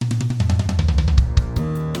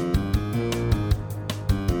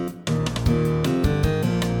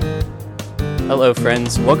Hello,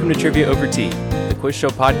 friends. Welcome to Trivia Over Tea, the quiz show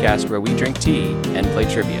podcast where we drink tea and play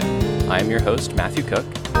trivia. I am your host, Matthew Cook,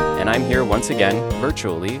 and I'm here once again,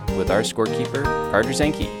 virtually, with our scorekeeper, Carter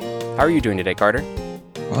Zanke. How are you doing today, Carter?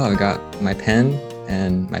 Well, I got my pen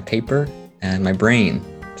and my paper and my brain,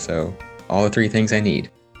 so all the three things I need.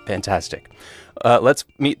 Fantastic. Let's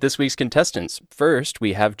meet this week's contestants. First,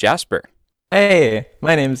 we have Jasper. Hey,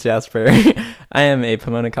 my name's Jasper. I am a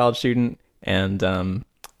Pomona College student and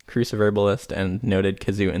cruciverbalist and noted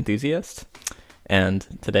kazoo enthusiast. And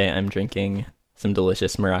today I'm drinking some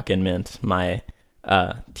delicious Moroccan mint, my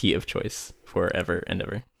tea of choice forever and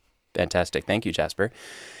ever. Fantastic. Thank you, Jasper.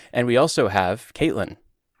 And we also have Caitlin.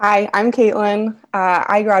 Hi, I'm Caitlin.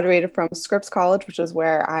 I graduated from Scripps College, which is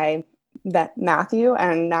where I met Matthew,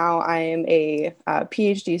 and now I am a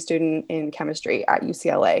PhD student in chemistry at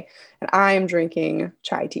UCLA, and I am drinking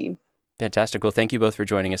chai tea. Fantastic. Well, thank you both for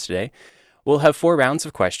joining us today. We'll have 4 rounds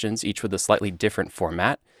of questions, each with a slightly different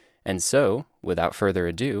format. And so, without further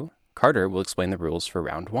ado, Carter will explain the rules for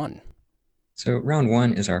round 1. So round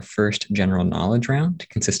 1 is our first general knowledge round,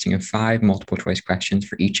 consisting of 5 multiple choice questions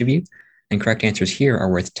for each of you, and correct answers here are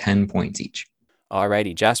worth 10 points each.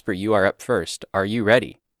 Alrighty, Jasper, you are up first. Are you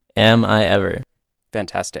ready? Am I ever?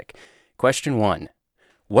 Fantastic. Question 1.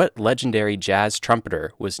 What legendary jazz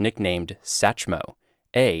trumpeter was nicknamed Satchmo?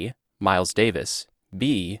 A. Miles Davis,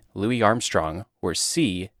 B. Louis Armstrong, or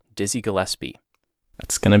C. Dizzy Gillespie?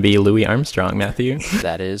 That's going to be Louis Armstrong, Matthew.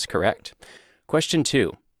 That is correct. Question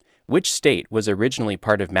 2. Which state was originally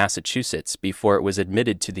part of Massachusetts before it was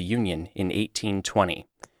admitted to the Union in 1820?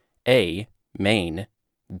 A. Maine,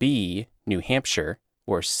 B. New Hampshire,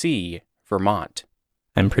 or C. Vermont?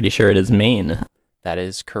 I'm pretty sure it is Maine. That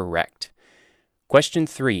is correct. Question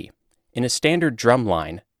 3. In a standard drum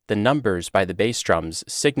line, the numbers by the bass drums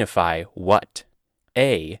signify what?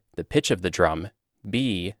 A. The pitch of the drum,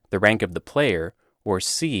 B. The rank of the player, or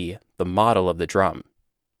C. The model of the drum?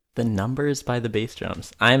 The numbers by the bass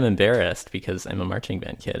drums. I'm embarrassed because I'm a marching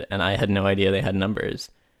band kid, and I had no idea they had numbers.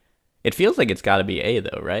 It feels like it's got to be A,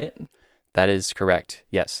 though, right? That is correct.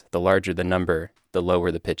 Yes, the larger the number, the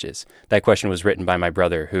lower the pitches. That question was written by my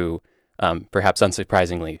brother who, perhaps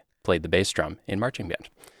unsurprisingly, played the bass drum in marching band.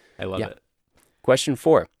 I love it. Question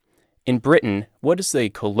 4. In Britain, what is the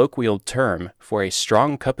colloquial term for a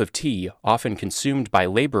strong cup of tea often consumed by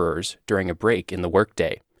laborers during a break in the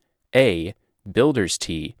workday? A. Builder's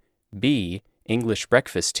tea, B. English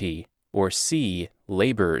breakfast tea, or C.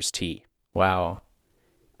 Laborer's tea? Wow.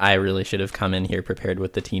 I really should have come in here prepared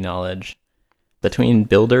with the tea knowledge. Between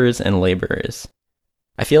builders and laborers.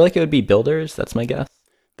 I feel like it would be builders, that's my guess.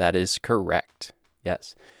 That is correct.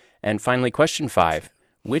 Yes. And finally, question 5.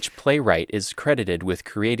 Which playwright is credited with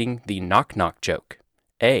creating the knock-knock joke?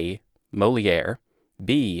 A. Molière,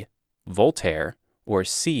 B. Voltaire, or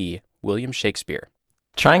C. William Shakespeare?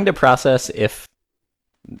 Trying to process if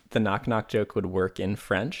the knock-knock joke would work in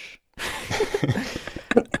French.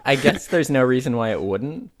 I guess there's no reason why it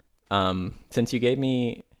wouldn't. Since you gave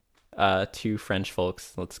me 2 French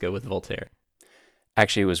folks, let's go with Voltaire.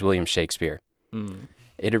 Actually, it was William Shakespeare.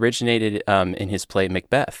 It originated in his play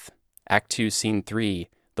Macbeth, Act 2, Scene 3,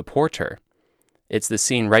 The Porter. It's the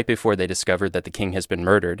scene right before they discover that the king has been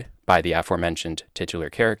murdered by the aforementioned titular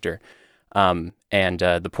character. And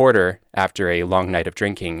the porter, after a long night of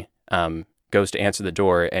drinking, goes to answer the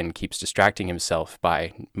door and keeps distracting himself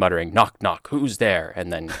by muttering, "Knock, knock, who's there?"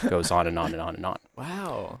 And then goes on and on and on and on.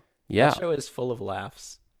 Wow. Yeah. That show is full of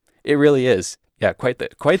laughs. It really is. Yeah, quite the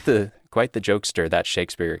jokester, that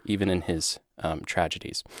Shakespeare, even in his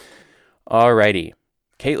tragedies. Alrighty.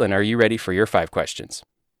 Caitlin, are you ready for your 5 questions?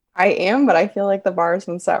 I am, but I feel like the bar has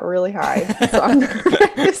been set really high, so I'm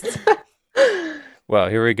nervous. Well,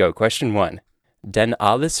 here we go. Question 1. Denn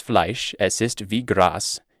alles Fleisch, es ist wie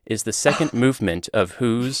Gras is the second movement of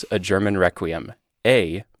whose A German Requiem?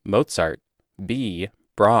 A. Mozart, B.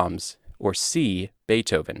 Brahms, or C.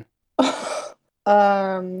 Beethoven?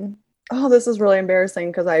 This is really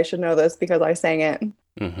embarrassing because I should know this because I sang it.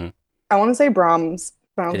 Mm-hmm. I want to say Brahms,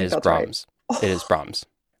 but I don't It think is that's Brahms. right. It is Brahms.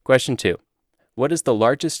 Question 2. What is the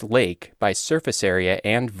largest lake by surface area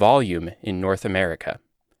and volume in North America?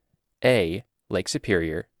 A. Lake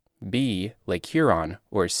Superior, B. Lake Huron,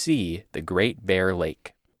 or C. the Great Bear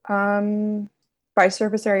Lake? By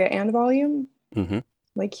surface area and volume? Mm-hmm.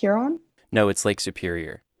 Lake Huron? No, it's Lake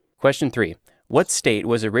Superior. Question 3. What state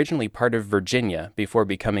was originally part of Virginia before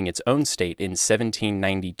becoming its own state in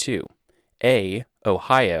 1792? A.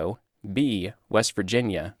 Ohio, B. West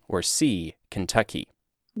Virginia, or C. Kentucky?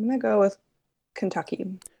 I'm going to go with Kentucky.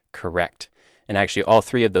 Correct. And actually, all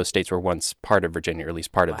three of those states were once part of Virginia, or at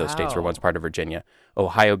least part of those states were Wow. once part of Virginia.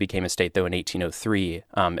 Ohio became a state, though, in 1803,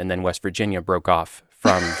 and then West Virginia broke off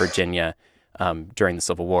from Virginia during the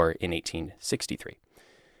Civil War in 1863.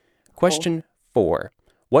 Question 4.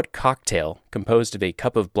 What cocktail, composed of a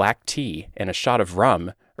cup of black tea and a shot of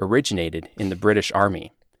rum, originated in the British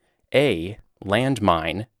Army? A.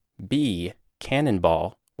 Landmine, B.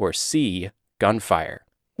 Cannonball, or C. Gunfire?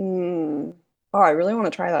 Oh, I really want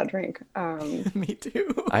to try that drink. Me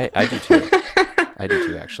too. I do too. I do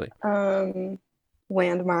too, actually.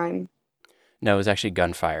 Landmine. No, it was actually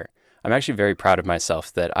Gunfire. I'm actually very proud of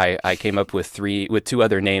myself that I came up with two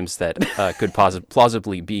other names that could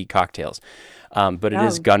plausibly be cocktails. But it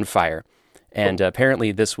is Gunfire. And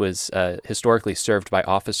apparently this was historically served by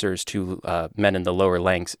officers to men in the lower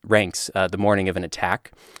ranks the morning of an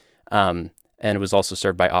attack. And it was also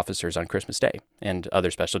served by officers on Christmas Day and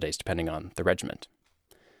other special days, depending on the regiment.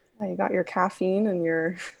 Oh, you got your caffeine and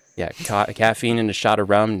your Yeah, caffeine and a shot of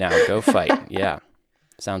rum. Now go fight. Yeah,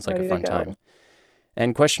 sounds like Ready a to fun go. time.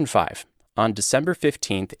 And question 5. On December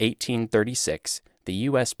 15th, 1836, the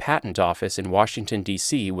U.S. Patent Office in Washington,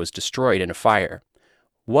 D.C. was destroyed in a fire.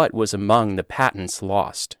 What was among the patents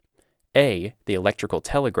lost? A. The electrical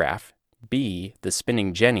telegraph, B. The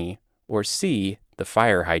spinning jenny, or C. The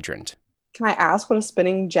fire hydrant? Can I ask what a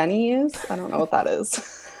spinning jenny is? I don't know what that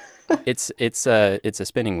is. It's a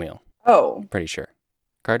spinning wheel, Oh, pretty sure.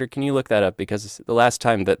 Carter, can you look that up? Because the last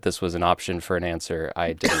time that this was an option for an answer,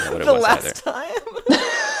 I didn't know what it The was either. last time?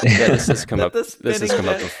 Yeah, this has come That up. the This has spinning come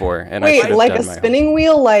up jenny- before, and I wait, should have like done a my spinning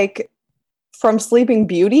wheel, like from Sleeping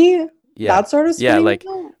Beauty? Yeah, That sort of yeah, spinning like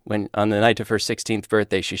wheel? when on the night of her 16th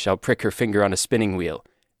birthday, she shall prick her finger on a spinning wheel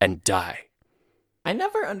and die. I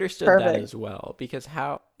never understood that Perfect. as well because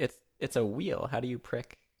how it's a wheel. How do you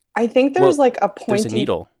prick? I think there's Well, like a pointy There's a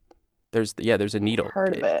needle. There's a needle.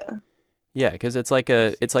 part of it. Yeah, because it's like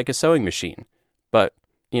a sewing machine, but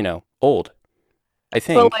old. I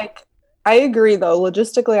think. But like, I agree though.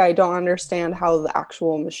 Logistically, I don't understand how the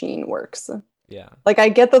actual machine works. Yeah. Like, I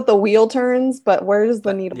get that the wheel turns, but where does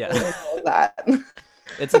the needle yeah. go in all of that?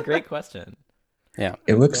 It's a great question.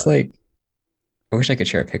 It looks like, I wish I could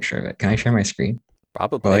share a picture of it. Can I share my screen?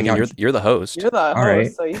 Probably. Well, I like mean, how- you're the host. You're the host,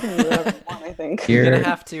 right. so you can do whatever you want, I think. You're Here, gonna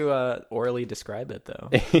have to orally describe it though.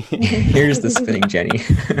 here's the spinning jenny.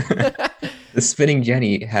 The spinning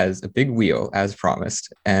jenny has a big wheel, as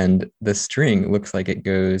promised, and the string looks like it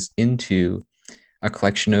goes into a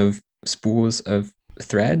collection of spools of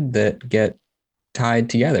thread that get tied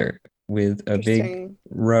together with a big Interesting.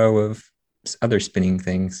 row of other spinning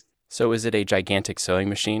things. So is it a gigantic sewing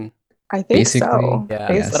machine? I think Basically, so.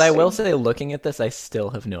 Yeah. Yes. But I will say, looking at this, I still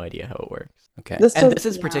have no idea how it works. Okay. This And does- this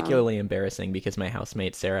is yeah. particularly embarrassing because my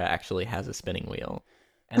housemate Sarah actually has a spinning wheel.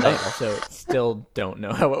 And I also still don't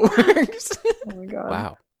know how it works. Oh my god.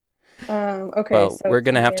 Wow. Okay. Well, so we're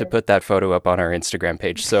going to have to here- put that photo up on our Instagram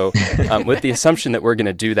page. So, with the assumption that we're going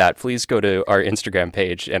to do that, please go to our Instagram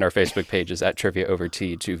page and our Facebook pages at Trivia Over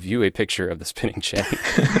Tea to view a picture of the spinning jenny.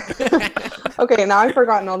 Okay, now I've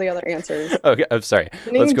forgotten all the other answers. Okay, I'm sorry.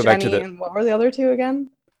 Spinning Let's go back to jenny, the and what were the other two again?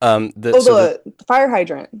 the, Oh, so the the fire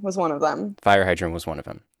hydrant was one of them. fire hydrant was one of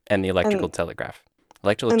them, and the electrical And- telegraph.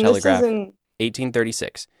 Electrical And telegraph, this is in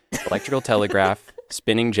 1836. Electrical telegraph,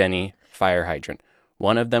 spinning jenny, fire hydrant.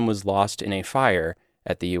 One of them was lost in a fire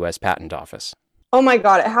at the U.S. Patent Office. Oh my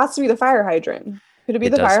god, it has to be the fire hydrant. Could it be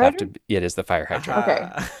It the does fire have hydrant? to. It is the fire hydrant. Okay.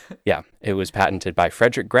 Yeah, it was patented by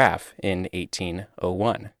Frederick Graf in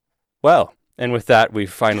 1801. Well, and with that,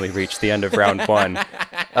 we've finally reached the end of round one.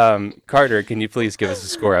 Carter, can you please give us a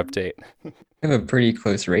score update? I have a pretty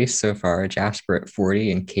close race so far. Jasper at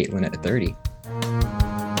 40 and Caitlin at 30.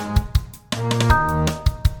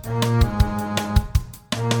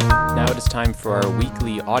 Now it is time for our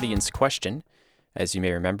weekly audience question. As you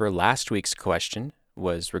may remember, last week's question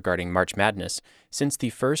was regarding March Madness. Since the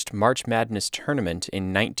first March Madness tournament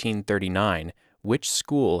in 1939, which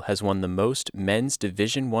school has won the most men's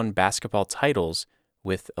Division I basketball titles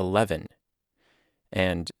with 11?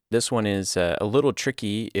 And this one is a little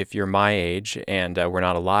tricky if you're my age and we're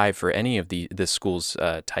not alive for any of the school's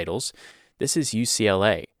titles. This is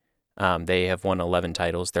UCLA. They have won 11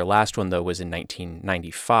 titles. Their last one, though, was in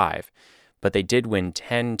 1995. But they did win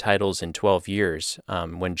 10 titles in 12 years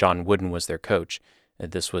when John Wooden was their coach.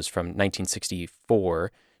 This was from 1964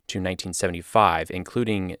 to 1975,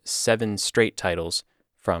 including 7 straight titles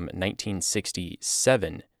from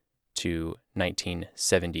 1967 to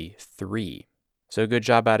 1973. So good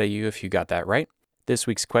job out of you if you got that right. This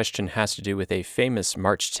week's question has to do with a famous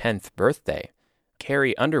March 10th birthday.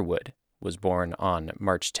 Carrie Underwood was born on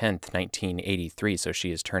March 10th, 1983, so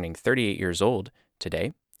she is turning 38 years old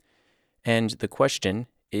today. And the question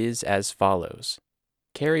is as follows.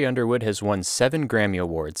 Carrie Underwood has won 7 Grammy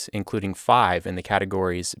Awards, including 5 in the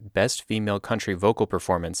categories Best Female Country Vocal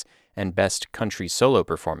Performance and Best Country Solo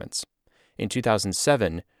Performance. In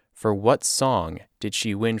 2007, for what song did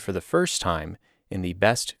she win for the first time in the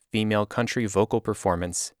Best Female Country Vocal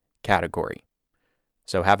Performance category?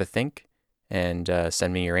 So have a think and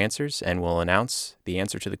send me your answers, and we'll announce the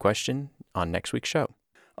answer to the question on next week's show.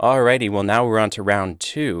 Alrighty, well, now we're on to round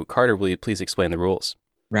 2. Carter, will you please explain the rules?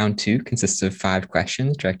 Round 2 consists of 5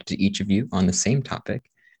 questions directed to each of you on the same topic,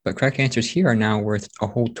 but correct answers here are now worth a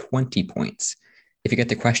whole 20 points. If you get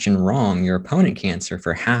the question wrong, your opponent can answer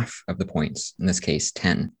for half of the points, in this case,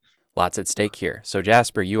 10. Lots at stake here. So,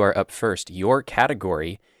 Jasper, you are up first. Your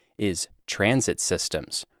category is transit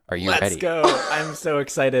systems. Are you ready? Let's go. I'm so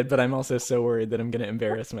excited, but I'm also so worried that I'm going to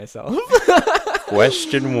embarrass myself.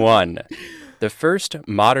 Question 1. The first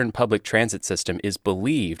modern public transit system is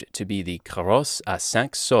believed to be the Carrosse à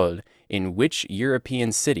 5 sols in which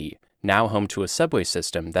European city, now home to a subway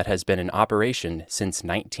system that has been in operation since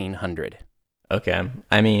 1900? Okay.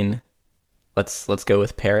 I mean, let's go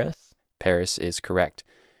with Paris. Paris is correct.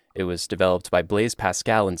 It was developed by Blaise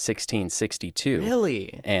Pascal in 1662.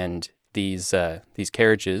 Really? And these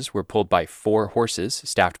carriages were pulled by 4 horses,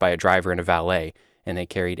 staffed by a driver and a valet, and they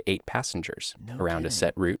carried 8 passengers around a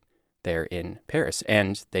set route there in Paris.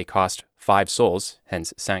 And they cost 5 sols,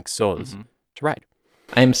 hence 5 sols, to ride.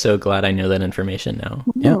 I'm so glad I know that information now.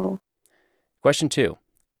 Yeah. Question 2.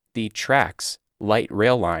 The tracks, light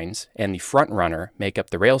rail lines, and the front runner make up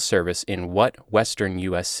the rail service in what western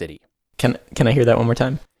U.S. city? Can I hear that one more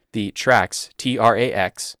time? The tracks,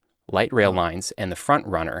 TRAX, light rail lines, and the front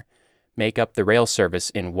runner make up the rail service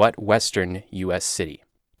in what western U.S. city?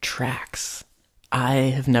 Tracks. I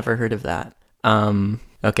have never heard of that.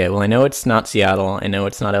 Okay, well, I know it's not Seattle. I know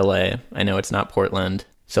it's not LA. I know it's not Portland.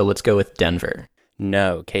 So let's go with Denver.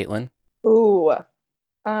 No. Caitlin? Ooh.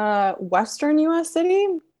 Western U.S. city?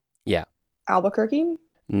 Yeah. Albuquerque?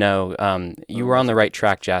 No. You were on the right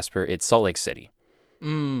track, Jasper. It's Salt Lake City.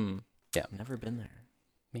 Yeah. Never been there.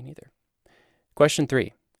 Me neither. Question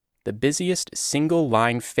 3. The busiest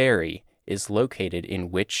single-line ferry is located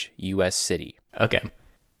in which U.S. city? Okay.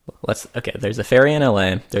 There's a ferry in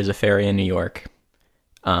LA. There's a ferry in New York.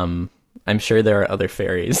 I'm sure there are other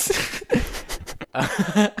ferries.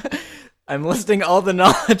 I'm listing all the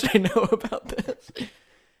knowledge I know about this.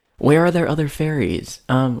 Where are there other ferries?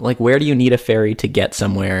 Where do you need a ferry to get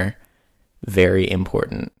somewhere very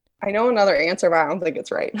important? I know another answer, but I don't think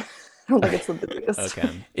it's right. I don't think it's the busiest. Okay.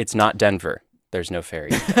 It's not Denver. There's no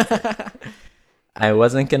ferry. I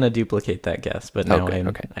wasn't going to duplicate that guess, but now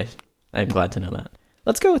Okay. I'm glad to know that.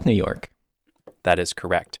 Let's go with New York. That is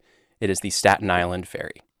correct. It is the Staten Island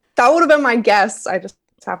ferry. That would have been my guess. I just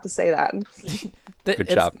have to say that. Good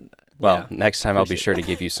job. Well, next time I'll be sure to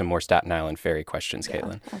give you some more Staten Island ferry questions,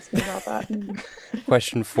 Caitlin. Ask me about that.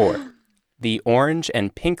 Question 4. The orange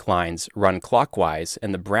and pink lines run clockwise,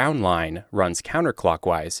 and the brown line runs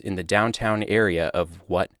counterclockwise in the downtown area of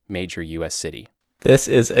what major U.S. city? This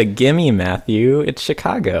is a gimme, Matthew. It's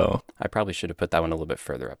Chicago. I probably should have put that one a little bit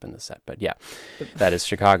further up in the set, but yeah, that is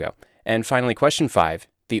Chicago. And finally, question 5.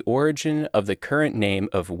 The origin of the current name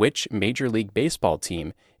of which Major League Baseball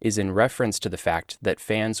team is in reference to the fact that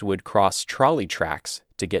fans would cross trolley tracks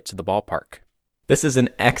to get to the ballpark? This is an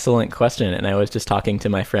excellent question, and I was just talking to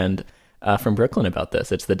my friend from Brooklyn about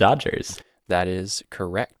this. It's the Dodgers. That is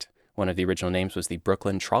correct. One of the original names was the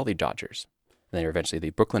Brooklyn Trolley Dodgers. And they were eventually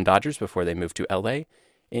the Brooklyn Dodgers before they moved to LA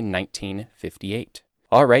in 1958.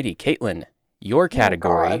 Alrighty, Caitlin, your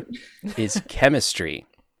category is chemistry.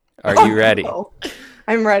 Are you ready? No.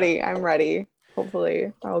 I'm ready.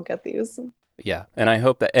 Hopefully I'll get these. Yeah, and I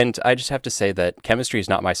hope that, and I just have to say that chemistry is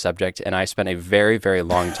not my subject, and I spent a very, very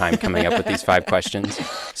long time coming up with these 5 questions.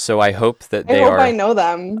 So I hope that I know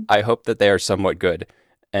them. I hope that they are somewhat good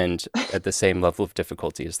and at the same level of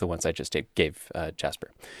difficulty as the ones I just gave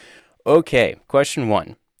Jasper. Okay, question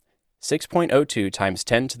 1. 6.02 times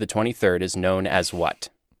 10 to the 23rd is known as what?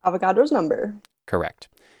 Avogadro's number. Correct.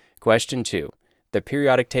 Question 2. The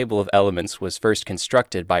periodic table of elements was first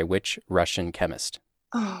constructed by which Russian chemist?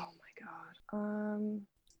 Oh my god.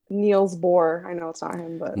 Niels Bohr. I know it's not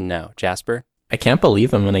him, but No. Jasper? I can't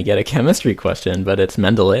believe I'm going to get a chemistry question, but it's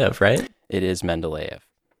Mendeleev, right? It is Mendeleev.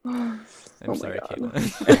 I'm sorry, God.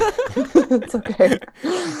 Caitlin. It's okay.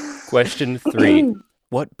 Question 3.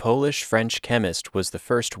 What Polish-French chemist was the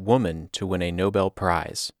first woman to win a Nobel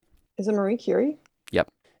Prize? Is it Marie Curie?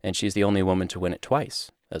 Yep, and she's the only woman to win it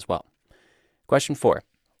twice as well. Question 4.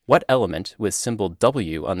 What element with symbol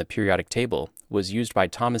W on the periodic table was used by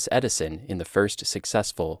Thomas Edison in the first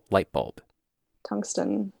successful light bulb?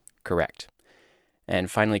 Tungsten. Correct. And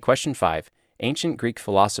finally, question 5. Ancient Greek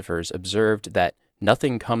philosophers observed that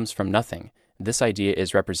nothing comes from nothing. This idea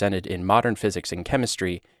is represented in modern physics and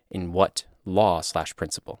chemistry in what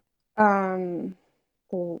law/principle?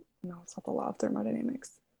 Well, no, it's not the law of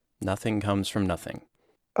thermodynamics. Nothing comes from nothing.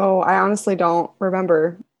 Oh, I honestly don't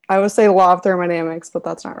remember. I would say law of thermodynamics, but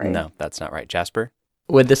that's not right. No, that's not right. Jasper?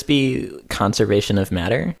 Would this be conservation of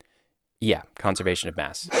matter? Yeah, conservation of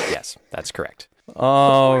mass. Yes, that's correct.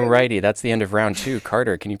 Alrighty, that's the end of round 2.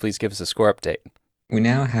 Carter, can you please give us a score update? We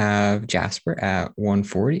now have Jasper at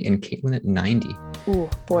 140 and Caitlin at 90. Ooh,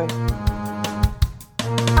 boy.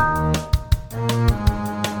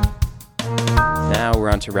 Now we're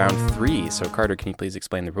on to round 3. So Carter, can you please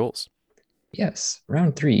explain the rules? Yes,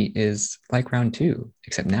 round 3 is like round 2,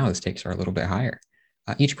 except now the stakes are a little bit higher.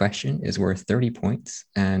 Each question is worth 30 points,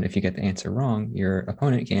 and if you get the answer wrong, your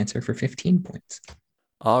opponent can answer for 15 points.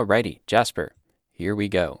 Alrighty, Jasper, here we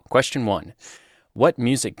go. Question 1. What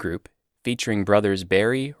music group featuring brothers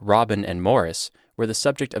Barry, Robin, and Morris were the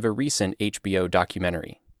subject of a recent HBO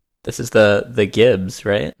documentary? This is the Gibbs,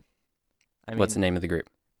 right? What's the name of the group?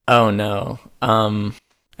 Oh, no. I'm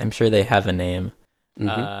sure they have a name.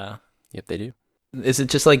 Mm-hmm. Yep, they do. Is it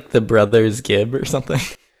just like the Brothers Gibb or something?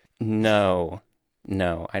 No,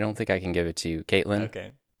 I don't think I can give it to you. Caitlin?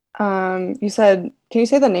 Okay. You said, can you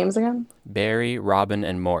say the names again? Barry, Robin,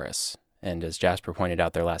 and Morris. And as Jasper pointed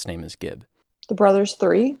out, their last name is Gibb. The Brothers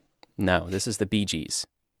 3? No, this is the Bee Gees.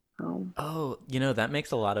 Oh, that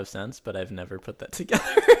makes a lot of sense, but I've never put that together.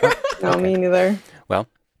 No, me neither. Well,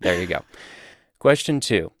 there you go. Question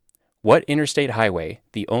 2. What interstate highway,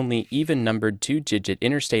 the only even-numbered 2-digit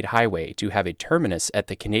interstate highway to have a terminus at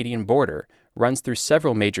the Canadian border, runs through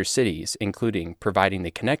several major cities, including providing the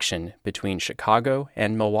connection between Chicago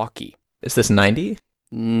and Milwaukee? Is this 90?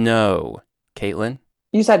 No. Caitlin?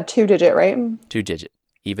 You said 2-digit, right? 2-digit,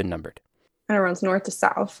 even-numbered. And it runs north to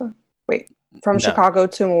south. Wait, from No. Chicago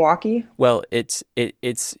to Milwaukee? Well, it's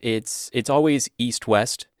always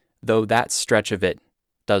east-west, though that stretch of it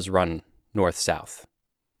does run north-south.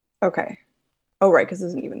 Okay. Oh, right, because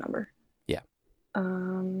it's an even number. Yeah.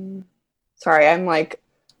 Sorry, I'm like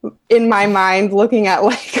in my mind looking at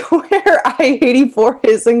like where I-84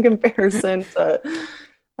 is in comparison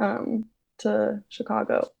to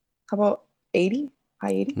Chicago. How about 80?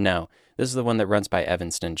 I-80? No, this is the one that runs by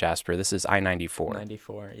Evanston, Jasper. This is I-94.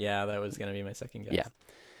 94. Yeah, that was going to be my second guess. Yeah.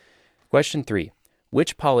 Question 3.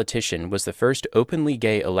 Which politician was the first openly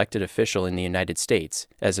gay elected official in the United States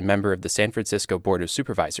as a member of the San Francisco Board of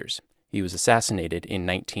Supervisors? He was assassinated in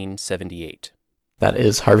 1978. That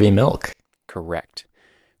is Harvey Milk. Correct.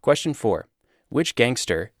 Question 4. Which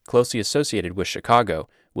gangster, closely associated with Chicago,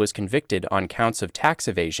 was convicted on counts of tax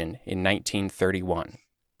evasion in 1931?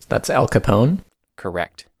 That's Al Capone.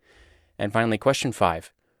 Correct. And finally, question 5.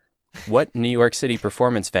 What New York City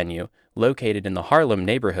performance venue, located in the Harlem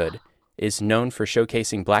neighborhood, is known for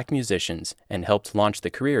showcasing black musicians and helped launch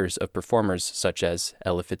the careers of performers such as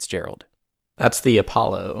Ella Fitzgerald? That's the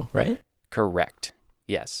Apollo, right? Correct.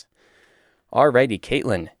 Yes. Alrighty,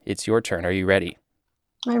 Caitlin, it's your turn. Are you ready?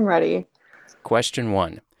 I'm ready. Question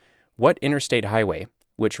 1. What interstate highway,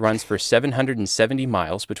 which runs for 770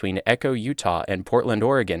 miles between Echo, Utah and Portland,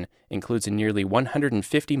 Oregon, includes a nearly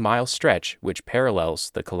 150-mile stretch which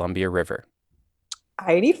parallels the Columbia River?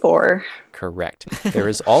 I-84. Correct. There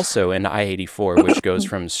is also an I-84 which goes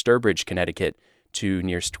from Sturbridge, Connecticut to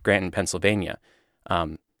near Scranton, Pennsylvania.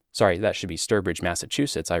 Sorry, that should be Sturbridge,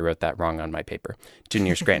 Massachusetts. I wrote that wrong on my paper. To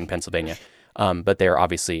near Scranton, Pennsylvania. But they are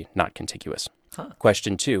obviously not contiguous. Huh.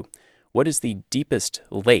 Question 2. What is the deepest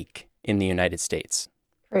lake in the United States?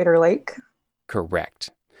 Crater Lake. Correct.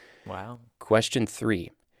 Wow. Question 3.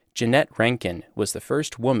 Jeannette Rankin was the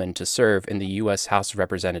first woman to serve in the U.S. House of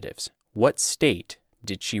Representatives. What state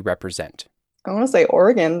did she represent? I want to say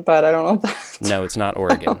Oregon, but I don't know if that's... No, it's not I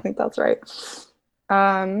Oregon. don't think that's right.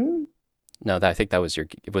 No, I think that was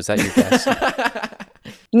was that your guess?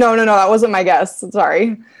 No, that wasn't my guess.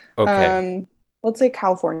 Sorry. Okay. Let's say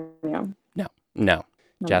California. No.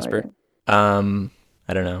 Jasper? I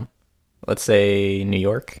don't know. Let's say New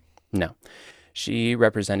York. No. She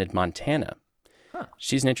represented Montana. Huh.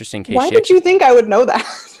 She's an interesting case. Why did you think I would know that?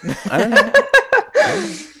 I don't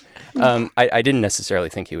know. I didn't necessarily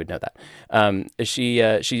think he would know that.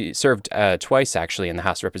 She served twice, actually, in the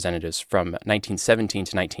House of Representatives from 1917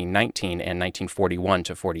 to 1919 and 1941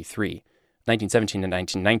 to 43. 1917 to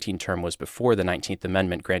 1919 term was before the 19th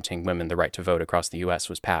Amendment granting women the right to vote across the U.S.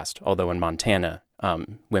 was passed, although in Montana,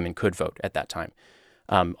 women could vote at that time.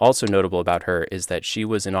 Also notable about her is that she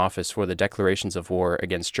was in office for the declarations of war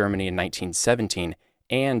against Germany in 1917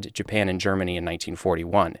 and Japan and Germany in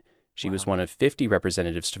 1941. She was one of 50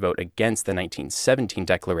 representatives to vote against the 1917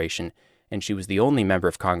 declaration, and she was the only member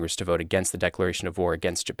of Congress to vote against the declaration of war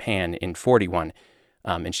against Japan in 41.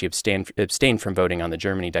 And she abstained from voting on the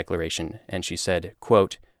Germany declaration. And she said,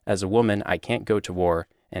 quote, "As a woman, I can't go to war,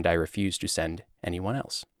 and I refuse to send anyone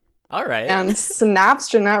else." All right. And snaps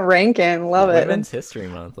Jeanette Rankin. Love it. Women's History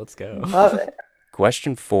Month. Let's go. Love it.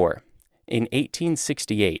 Question 4. In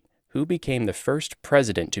 1868, who became the first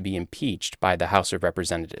president to be impeached by the House of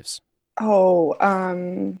Representatives? Oh,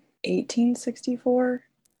 1864?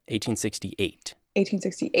 1868.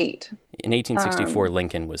 1868. In 1864,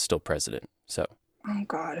 Lincoln was still president. So, Oh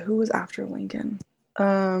God, who was after Lincoln?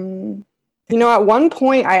 At one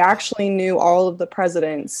point I actually knew all of the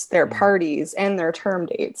presidents, their parties, and their term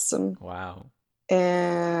dates. Wow.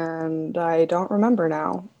 And I don't remember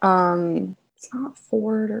now. It's not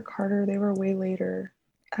Ford or Carter. They were way later.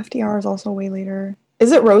 FDR is also way later.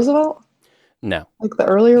 Is it Roosevelt? no. Like the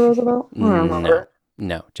earlier Roosevelt? I don't remember.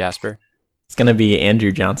 No. Jasper? It's going to be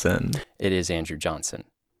Andrew Johnson. It is Andrew Johnson.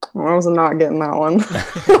 I was not getting that one.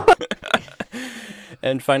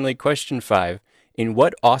 And finally, question 5. In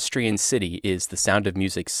what Austrian city is The Sound of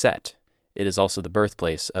Music set? It is also the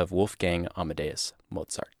birthplace of Wolfgang Amadeus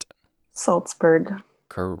Mozart. Salzburg.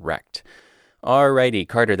 Correct. Alrighty,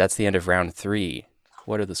 Carter, that's the end of round 3.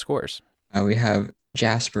 What are the scores? We have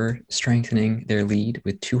Jasper strengthening their lead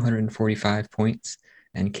with 245 points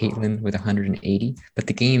and Caitlin with 180. But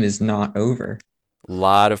the game is not over. A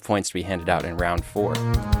lot of points to be handed out in round 4.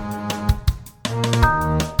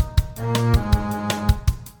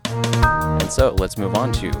 And so let's move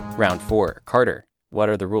on to round 4. Carter, what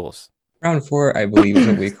are the rules? Round 4, I believe, is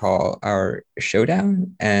what we call our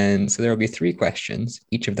showdown. And so there will be 3 questions,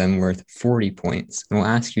 each of them worth 40 points. And we'll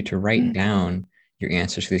ask you to write down your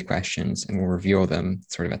answers to these questions, and we'll reveal them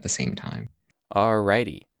sort of at the same time.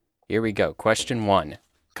 Alrighty, here we go. Question 1.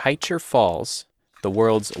 Kaicher Falls, the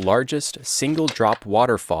world's largest single-drop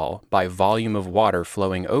waterfall by volume of water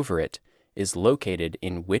flowing over it, is located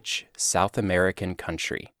in which South American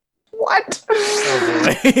country? What? Oh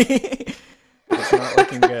boy. It's not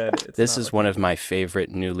looking good. This is one of my favorite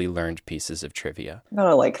newly learned pieces of trivia. I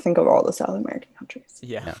gotta think of all the South American countries.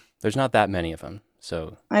 Yeah. There's not that many of them,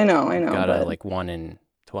 so I know. gotta But 1 in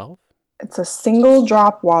 12. it's a single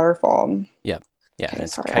drop waterfall. Yeah, Okay, and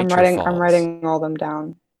it's sorry. Kaicher Falls. I'm writing all them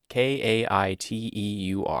down.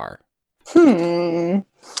 Kaiteur.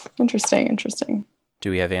 Interesting. Do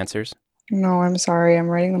we have answers? No, I'm sorry. I'm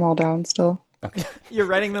writing them all down still. Okay. You're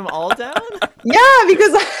writing them all down? Yeah,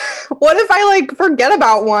 because what if I forget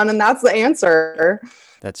about one and that's the answer?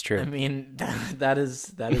 That's true. I mean, that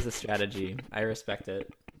is a strategy. I respect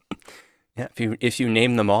it. Yeah, if you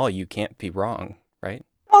name them all, you can't be wrong, right?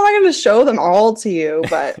 Well, I'm going to show them all to you,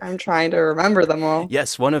 but I'm trying to remember them all.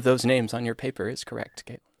 Yes, one of those names on your paper is correct,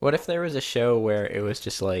 Kate. What if there was a show where it was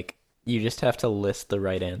just you just have to list the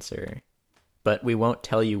right answer, but we won't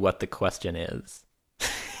tell you what the question is?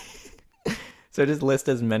 So just list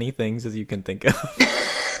as many things as you can think of.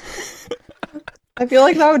 I feel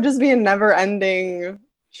like that would just be a never-ending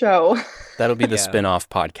show. That'll be the Yeah. spin-off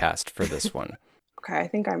podcast for this one. Okay, I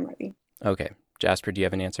think I'm ready. Okay, Jasper, do you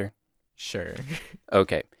have an answer? Sure.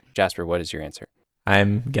 Okay, Jasper, what is your answer?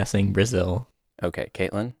 I'm guessing Brazil. Okay,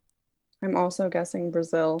 Caitlin? I'm also guessing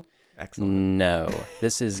Brazil. Excellent. No,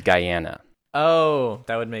 this is Guyana. Oh,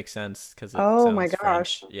 that would make sense because Oh my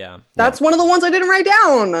gosh. Yeah. That's one of the ones I didn't write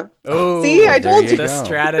down. Oh, See, I there told you you. the go.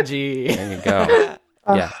 strategy. There you go.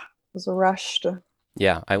 Ugh, Yeah. I was rushed.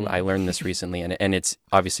 Yeah, I learned this recently, and it's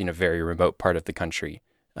obviously in a very remote part of the country,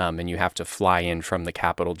 and you have to fly in from the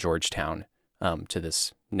capital, Georgetown, to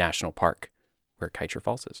this national park where Kaicher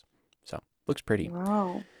Falls is. So, looks pretty.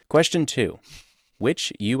 Wow. Question 2.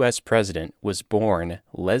 Which U.S. president was born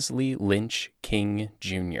Leslie Lynch King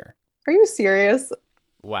Jr.? Are you serious?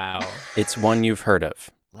 Wow. It's one you've heard of.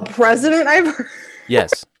 President I've heard.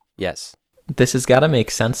 Yes. This has got to make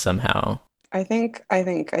sense somehow. I think I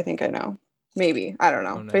know. Maybe. I don't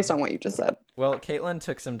know. Oh, no. Based on what you just said. Well, Caitlin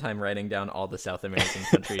took some time writing down all the South American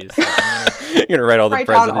countries. So You're going to write all the Write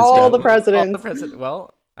down presidents all down. the presidents.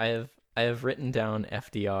 Well, I have written down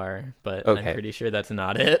FDR, but Okay. I'm pretty sure that's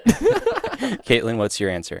not it. Caitlin, what's your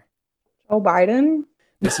answer? Joe Biden?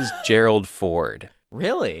 This is Gerald Ford.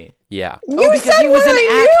 Really? Yeah. You because said he was what an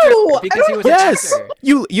I actor. knew! Because he was Yes. an actor.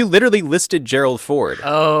 You literally listed Gerald Ford.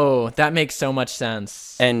 Oh, that makes so much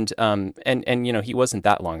sense. And he wasn't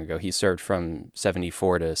that long ago. He served from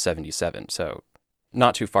 74 to 77, so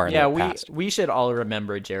not too far in the past. we should all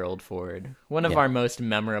remember Gerald Ford, one of Yeah. our most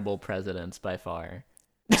memorable presidents by far.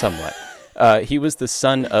 Somewhat. He was the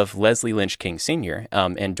son of Leslie Lynch King Sr.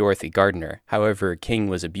 And Dorothy Gardner. However, King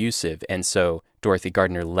was abusive, and so Dorothy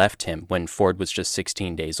Gardner left him when Ford was just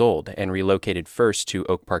 16 days old and relocated first to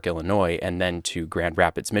Oak Park, Illinois, and then to Grand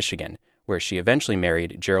Rapids, Michigan, where she eventually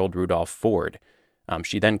married Gerald Rudolph Ford.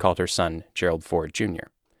 She then called her son Gerald Ford Jr.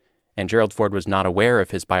 And Gerald Ford was not aware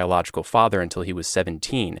of his biological father until he was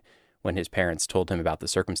 17, when his parents told him about the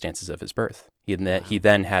circumstances of his birth. He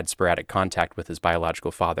then had sporadic contact with his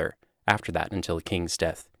biological father after that until King's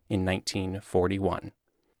death in 1941.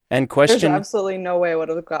 And There's absolutely no way I would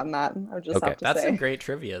have gotten that. I would just have to That's say. some great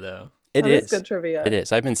trivia, though. It is good trivia. It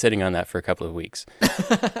is. I've been sitting on that for a couple of weeks.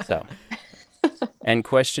 So, and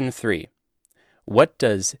question 3. What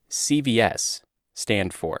does CVS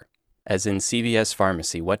stand for? As in CVS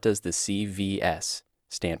Pharmacy, what does the CVS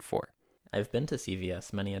stand for? I've been to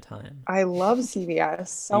CVS many a time. I love CVS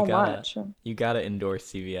so much. You gotta endorse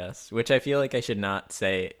CVS, which I feel like I should not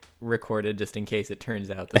say recorded just in case it turns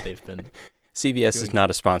out that they've been. CVS is not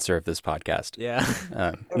a sponsor of this podcast. Yeah.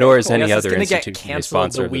 Nor is I any guess other it's gonna institution get a canceled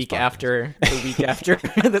sponsor the of this week podcast. after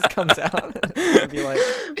this comes out. It'll be like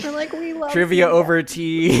We're like, we love trivia CVS. over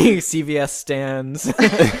tea, CVS stands,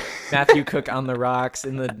 Matthew Cook on the rocks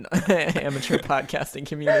in the amateur podcasting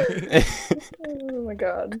community. Oh my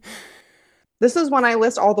god. This is when I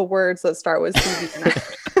list all the words that start with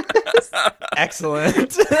CVS.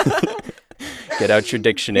 Excellent. Get out your You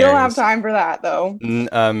dictionaries. don't have time for that though.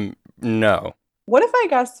 No. What if I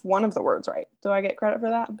guess one of the words right? Do I get credit for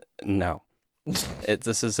that? No.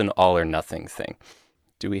 This is an all or nothing thing.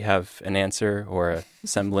 Do we have an answer or a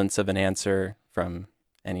semblance of an answer from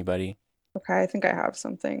anybody? Okay, I think I have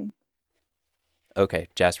something. Okay,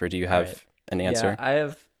 Jasper, do you have Right. an answer?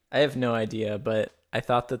 Yeah, I have no idea, but I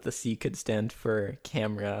thought that the C could stand for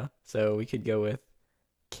camera, so we could go with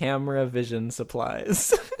Camera Vision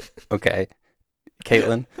Supplies. Okay.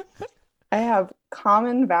 Caitlin, I have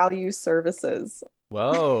common value services.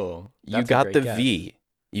 Whoa. you that's a got great the guess. V.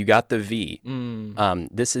 You got the V. Mm,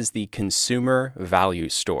 This is the Consumer Value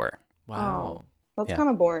Store. wow. That's Yeah. kind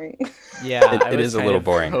of boring. Yeah, It I was is a kind little of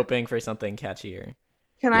boring. hoping for something catchier.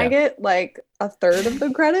 Can I Yeah. get like a third of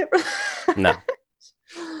the credit? No.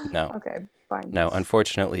 No. Okay, fine. No,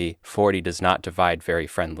 unfortunately, 40 does not divide very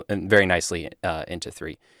nicely into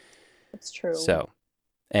 3. That's true. So,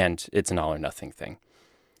 and it's an all or nothing thing.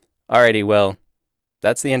 Alrighty, well,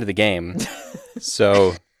 that's the end of the game.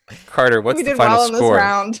 So, Carter, what's we the did final well in score? this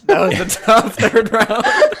round. That was the top third round.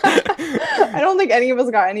 I don't think any of us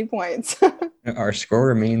got any points. Our score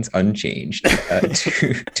remains unchanged.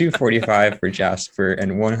 245 for Jasper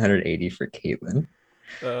and 180 for Caitlin.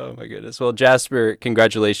 Oh my goodness. Well, Jasper,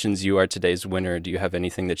 congratulations. You are today's winner. Do you have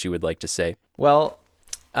anything that you would like to say? Well,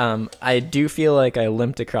 I do feel like I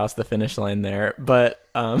limped across the finish line there, but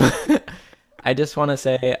I just want to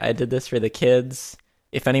say I did this for the kids.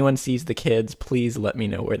 If anyone sees the kids, please let me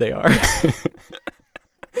know where they are.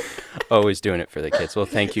 Always doing it for the kids. Well,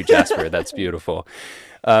 thank you, Jasper. That's beautiful.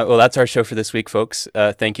 Well, that's our show for this week, folks.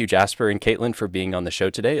 Thank you, Jasper and Caitlin, for being on the show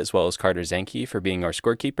today, as well as Carter Zanke for being our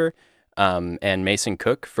scorekeeper, and Mason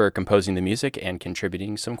Cook for composing the music and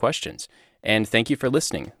contributing some questions. And thank you for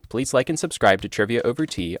listening. Please like and subscribe to Trivia Over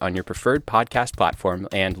Tea on your preferred podcast platform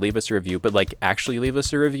and leave us a review, but actually leave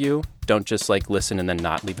us a review. Don't just listen and then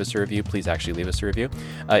not leave us a review. Please actually leave us a review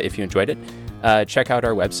if you enjoyed it. Check out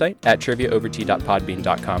our website at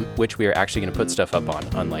triviaovertea.podbean.com, which we are actually going to put stuff up on,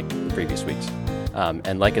 unlike the previous weeks.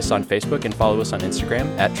 And like us on Facebook and follow us on Instagram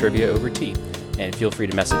at Trivia Over Tea. And feel free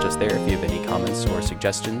to message us there if you have any comments or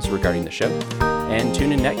suggestions regarding the show. And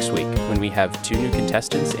tune in next week when we have 2 new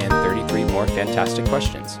contestants and 33 more fantastic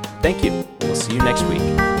questions. Thank you. We'll see you next week.